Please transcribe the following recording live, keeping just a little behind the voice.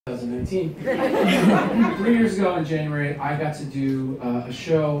2019. 3 years ago in January, I got to do a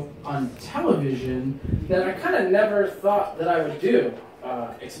show on television that I kind of never thought that I would do,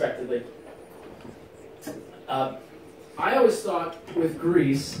 expectedly. I always thought with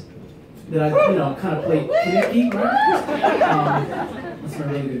Grease that I'd, kind of play Kinnicky, right? That's my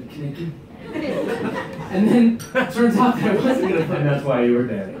really good Kinnicky. And then it turns out that I wasn't going to play. And that's why you were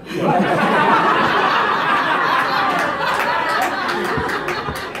there.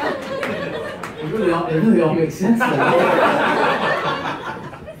 It really all makes sense. Yeah,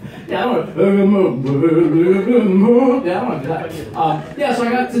 I don't want to do that. So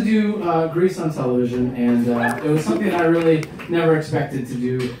I got to do Grease on television, and it was something I really never expected to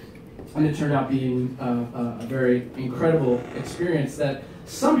do, and it turned out being a very incredible experience that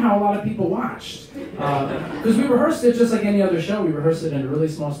somehow a lot of people watched. Because we rehearsed it just like any other show. We rehearsed it in a really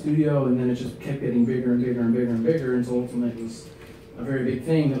small studio, and then it just kept getting bigger and bigger and bigger and bigger until ultimately it was a very big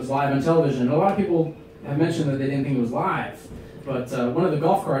thing that was live on television. And a lot of people have mentioned that they didn't think it was live. But one of the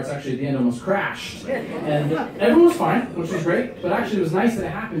golf carts actually at the end almost crashed. And everyone was fine, which was great. But actually it was nice that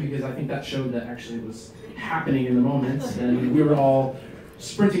it happened because I think that showed that actually it was happening in the moment. And we were all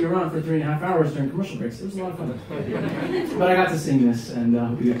sprinting around for 3.5 hours during commercial breaks. It was a lot of fun. But I got to sing this, and I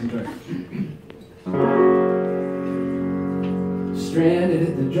hope you guys enjoy it. Stranded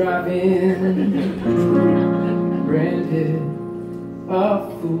at the drive-in, branded a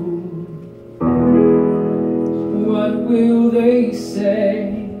fool. What will they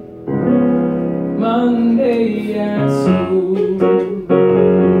say Monday at school?